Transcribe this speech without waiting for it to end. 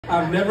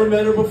I've never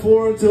met her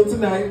before until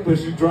tonight, but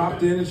she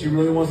dropped in and she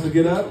really wants to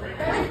get up.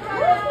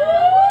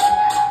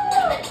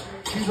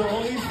 She's the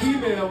only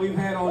female we've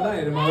had all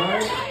night, am I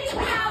right?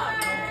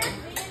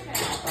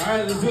 All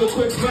right, let's do a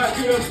quick clap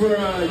here for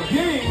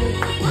Ying.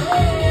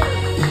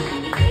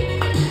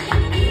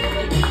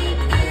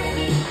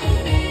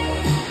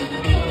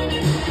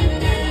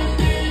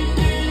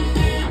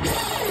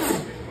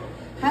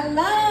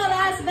 Hello,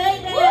 Las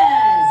Vegas!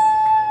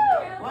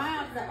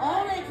 Wow, the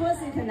only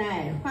pussy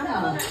tonight.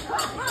 Wow,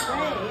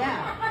 great, yeah.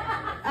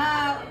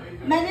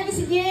 My name is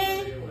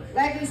Ying.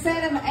 Like you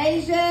said, I'm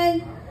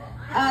Asian.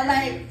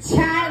 Like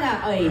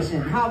China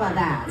Asian. How about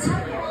that?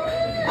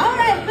 All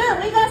right,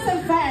 good. We got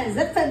some fans.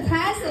 That's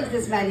fantastic,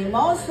 this venue.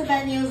 Most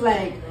venues,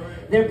 like,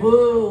 they're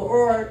boo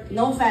or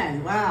no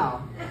fans.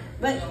 Wow.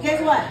 But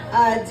guess what?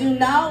 Do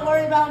not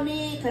worry about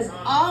me, because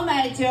all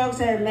my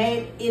jokes are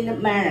made in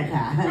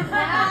America.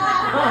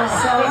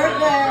 So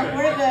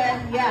we're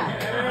good, yeah.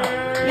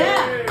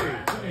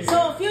 Yeah.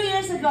 So a few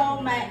years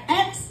ago, my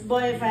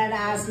ex-boyfriend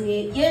asked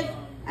me if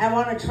I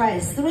want to try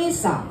a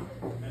threesome.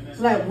 It's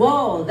like,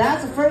 whoa,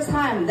 that's the first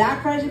time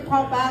that question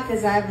popped out,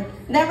 because I've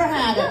never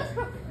had it.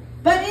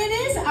 But it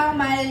is on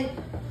my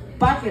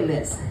bucket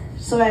list.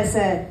 So I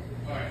said,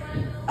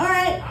 all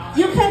right,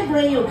 you can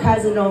bring your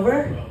cousin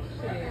over.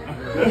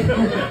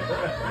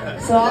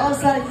 So all of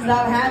a sudden he's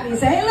not happy. He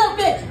said, hey, look,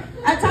 bitch,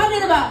 I'm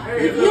talking about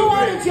if you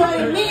want to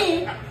join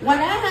me when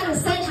I had a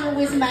session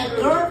with my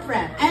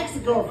girlfriend,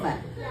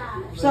 ex-girlfriend.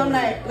 So I'm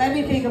like, let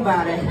me think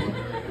about it.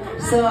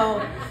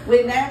 So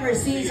we never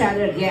see each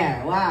other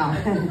again. Wow.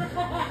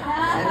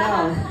 I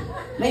know.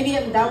 Maybe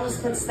I'm double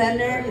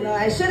standard. You know,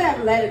 I should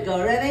have let it go,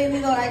 right? You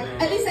know, like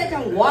at least I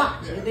can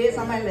watch. It is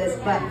on my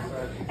list. But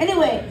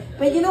anyway,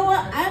 but you know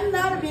what? I'm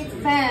not a big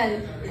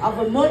fan of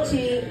a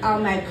mochi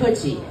on my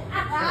coochie.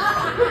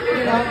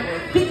 You know,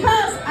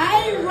 because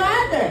I'd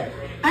rather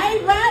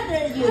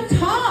you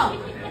talk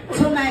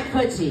to my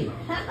coochie.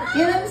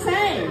 You know what I'm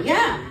saying?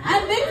 Yeah,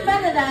 I'm a big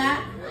fan of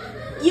that.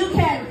 You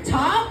can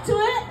talk to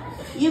it,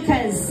 you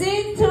can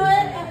sing to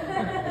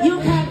it, you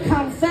can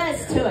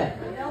confess to it.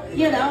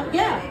 You know,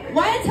 yeah.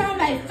 Why tell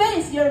my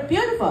face you're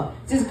beautiful?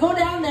 Just go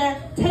down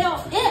there,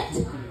 tell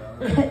it.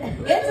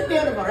 It's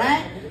beautiful,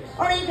 right?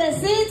 Or you can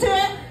sing to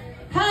it.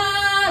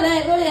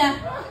 Hallelujah,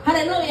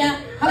 hallelujah,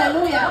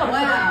 hallelujah.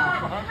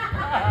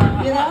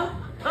 Wow. You know?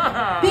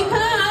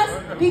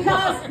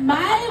 Because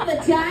my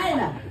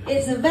vagina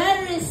is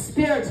very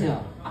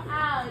spiritual.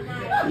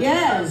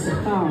 Yes.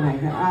 Oh my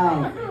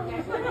God.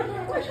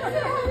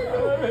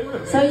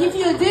 So if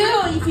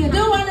you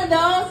do one of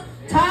those,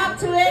 talk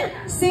to it,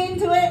 sing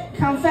to it,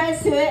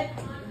 confess to it,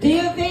 do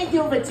you think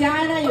your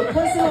vagina, your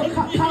pussy will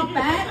come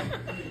back?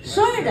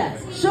 Sure it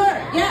does. Sure,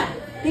 yeah.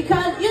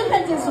 Because you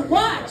can just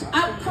watch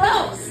up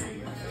close.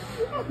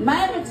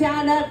 My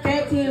vagina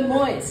getting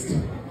moist.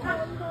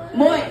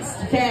 Moist,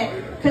 okay?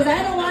 Because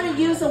I don't want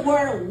to use the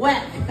word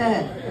wet.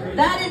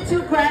 That is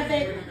too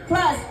graphic.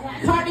 Plus,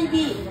 Cardi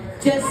B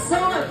just so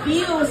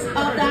abused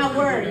of that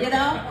word, you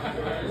know?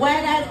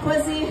 Wet ass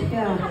pussy.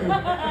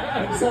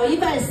 Yeah. So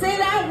if I say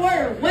that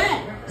word,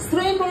 wet,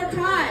 3 more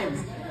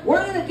times,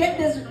 we're going to get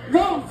this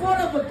room full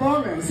of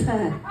boners.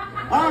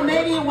 Or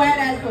maybe wet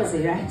ass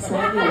pussy, right? So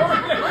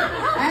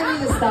I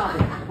need to stop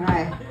it. All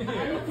right.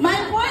 My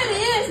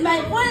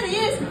point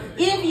is,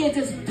 if you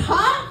just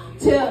talk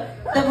to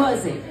the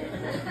pussy.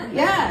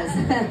 Yes.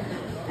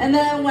 And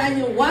then when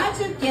you watch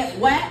it get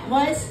wet,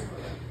 moist,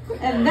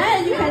 and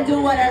then you can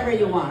do whatever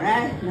you want,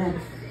 right?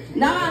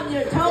 Now I'm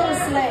your total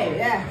slave,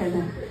 yeah.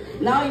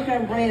 Now you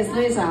can bring a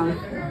threesome.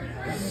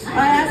 All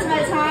right, that's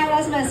my time.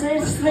 That's my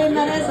 3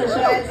 minutes. So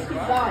should I just keep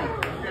going?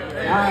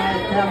 All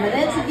right, the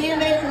minutes again,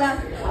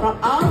 from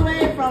all the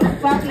way from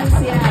fucking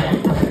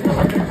Seattle.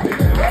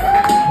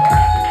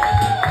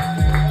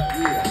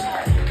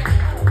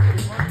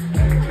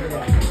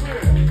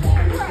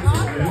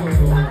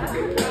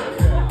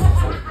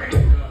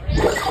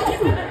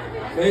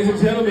 Ladies and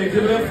gentlemen,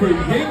 give it up for Ying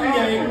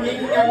Yang,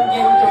 Ying Yang,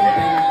 Ying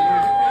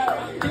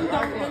Yang, Ding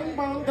Dong, Ding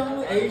Bong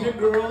Dong. Asian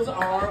girls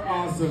are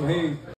awesome. Hey.